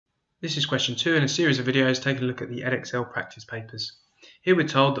This is question 2 in a series of videos taking a look at the Edexcel practice papers. Here we're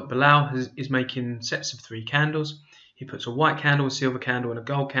told that Bilal is making sets of 3 candles. He puts a white candle, a silver candle and a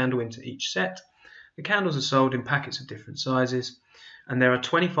gold candle into each set. The candles are sold in packets of different sizes, and there are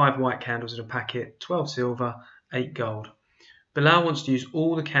 25 white candles in a packet, 12 silver, 8 gold. Bilal wants to use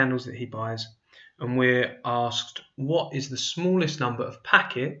all the candles that he buys, and we're asked what is the smallest number of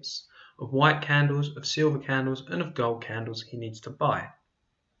packets of white candles, of silver candles and of gold candles he needs to buy.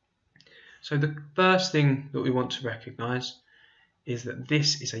 So the first thing that we want to recognise is that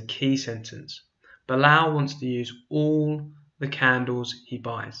this is a key sentence. Bilal wants to use all the candles he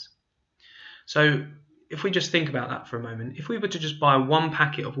buys. So if we just think about that for a moment, if we were to just buy 1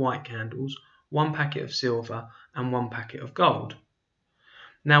 packet of white candles, 1 packet of silver and 1 packet of gold.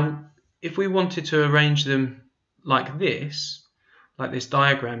 Now if we wanted to arrange them like this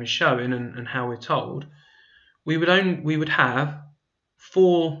diagram is showing and how we're told, we would have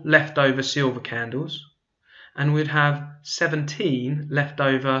 4 leftover silver candles and we'd have 17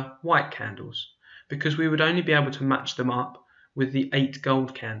 leftover white candles, because we would only be able to match them up with the 8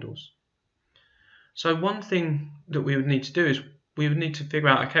 gold candles. So one thing that we would need to do is we would need to figure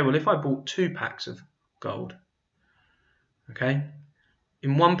out, okay, well if I bought 2 packs of gold, okay,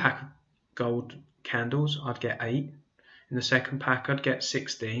 in 1 pack of gold candles I'd get 8, in the second pack I'd get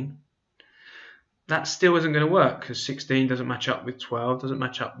 16. That still isn't going to work because 16 doesn't match up with 12, doesn't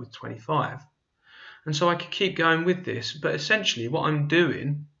match up with 25. And so I could keep going with this, but essentially what I'm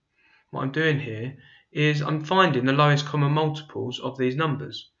doing here is I'm finding the lowest common multiples of these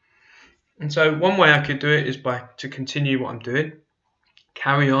numbers. And so one way I could do it is to continue what I'm doing,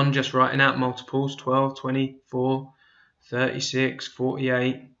 carry on just writing out multiples: 12, 24, 36,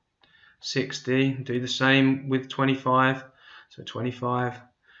 48, 60, do the same with 25, so 25,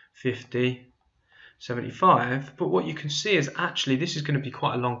 50, 75, but what you can see is actually this is going to be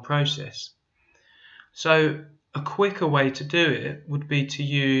quite a long process. So a quicker way to do it would be to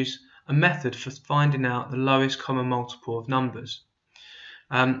use a method for finding out the lowest common multiple of numbers.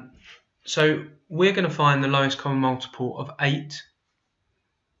 So we're going to find the lowest common multiple of 8,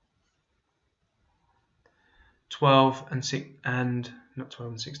 12 and 6 and not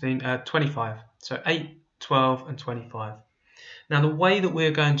 12 and 16, 25. So 8, 12 and 25. Now the way that we're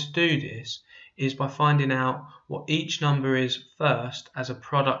going to do this is by finding out what each number is first as a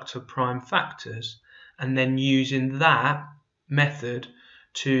product of prime factors, and then using that method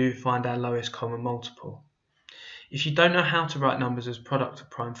to find our lowest common multiple. If you don't know how to write numbers as product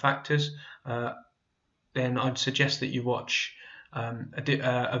of prime factors, then I'd suggest that you watch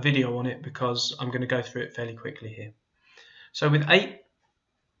a video on it, because I'm going to go through it fairly quickly here. So with 8,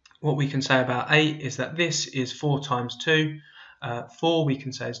 what we can say about 8 is that this is 4 times 2. 4 we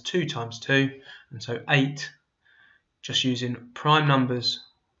can say is 2 times 2, and so 8, just using prime numbers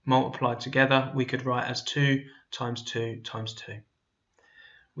multiplied together, we could write as 2 times 2 times 2.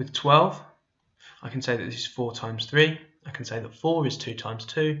 With 12, I can say that this is 4 times 3. I can say that 4 is 2 times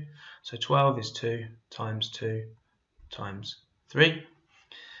 2, so 12 is 2 times 2 times 3.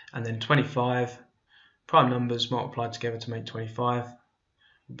 And then 25, prime numbers multiplied together to make 25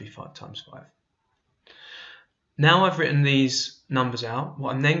 would be 5 times 5. Now I've written these numbers out,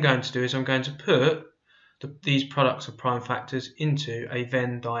 what I'm then going to do is I'm going to put these products of prime factors into a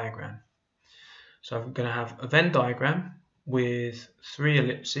Venn diagram. So I'm going to have a Venn diagram with 3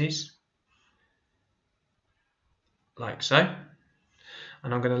 ellipses, like so,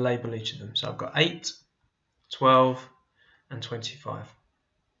 and I'm going to label each of them. So I've got 8, 12 and 25.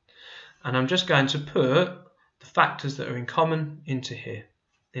 And I'm just going to put the factors that are in common into here,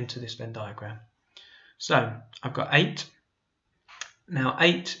 into this Venn diagram. So I've got 8. Now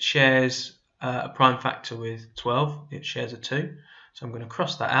 8 shares a prime factor with 12. It shares a 2. So I'm going to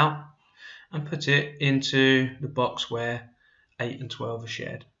cross that out and put it into the box where 8 and 12 are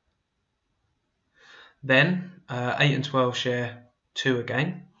shared. Then 8 and 12 share 2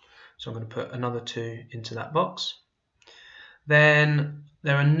 again. So I'm going to put another 2 into that box. Then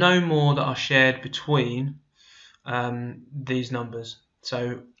there are no more that are shared between these numbers.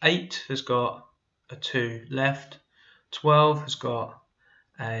 So 8 has got a 2 left, 12 has got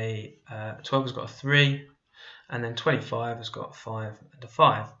a 3, and then 25 has got a 5 and a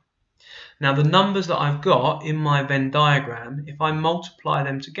 5. Now the numbers that I've got in my Venn diagram, if I multiply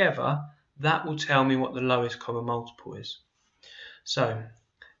them together, that will tell me what the lowest common multiple is. So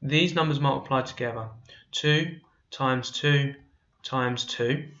these numbers multiplied together: 2 times 2 times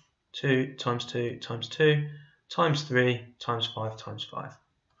 2, 2 times 2 times 2, times 3 times 5 times 5.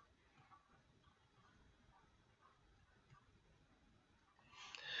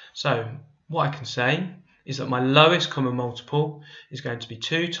 So what I can say is that my lowest common multiple is going to be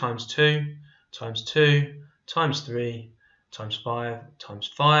 2 times 2 times 2 times 3 times 5 times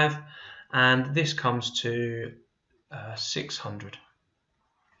 5, and this comes to 600.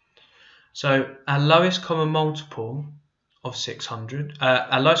 So our lowest common multiple of 600,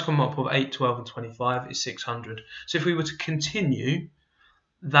 our lowest common multiple of 8, 12 and 25 is 600. So if we were to continue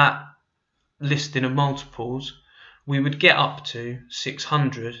that listing of multiples, we would get up to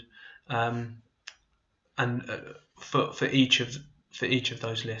 600 for each of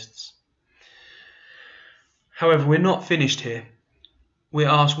those lists. However, we're not finished here. We're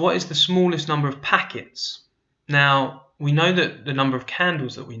asked, what is the smallest number of packets? Now, we know that the number of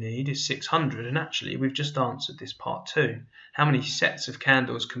candles that we need is 600, and actually we've just answered this part 2. How many sets of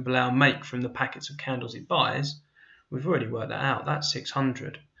candles can Bilal make from the packets of candles it buys? We've already worked that out. That's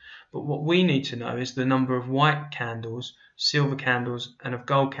 600. But what we need to know is the number of white candles, silver candles, and of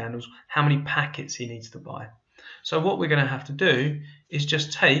gold candles, how many packets he needs to buy. So what we're going to have to do is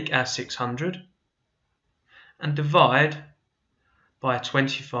just take our 600 and divide by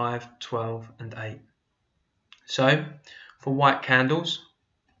 25, 12, and 8. So for white candles,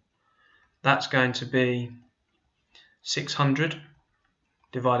 that's going to be 600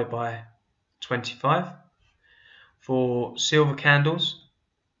 divided by 25. For silver candles,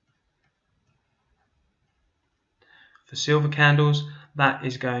 that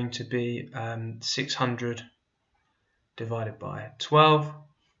is going to be 600 divided by 12,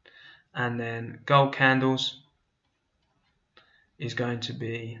 and then gold candles is going to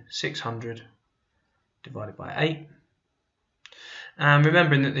be 600 divided by 8. And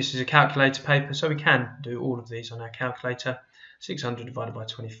remembering that this is a calculator paper, so we can do all of these on our calculator. 600 divided by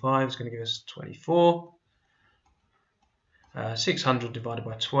 25 is going to give us 24. 600 divided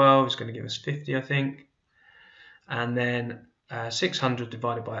by 12 is going to give us 50, I think. And then 600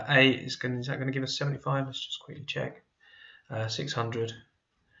 divided by 8 is that going to give us 75? Let's just quickly check. 600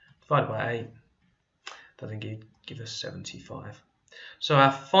 divided by 8 doesn't give us 75. So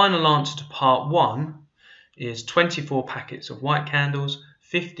our final answer to part 1 is 24 packets of white candles,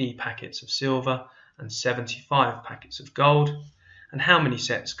 50 packets of silver, and 75 packets of gold. And how many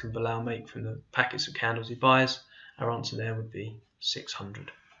sets can Bilal make from the packets of candles he buys? Our answer there would be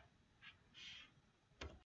 600.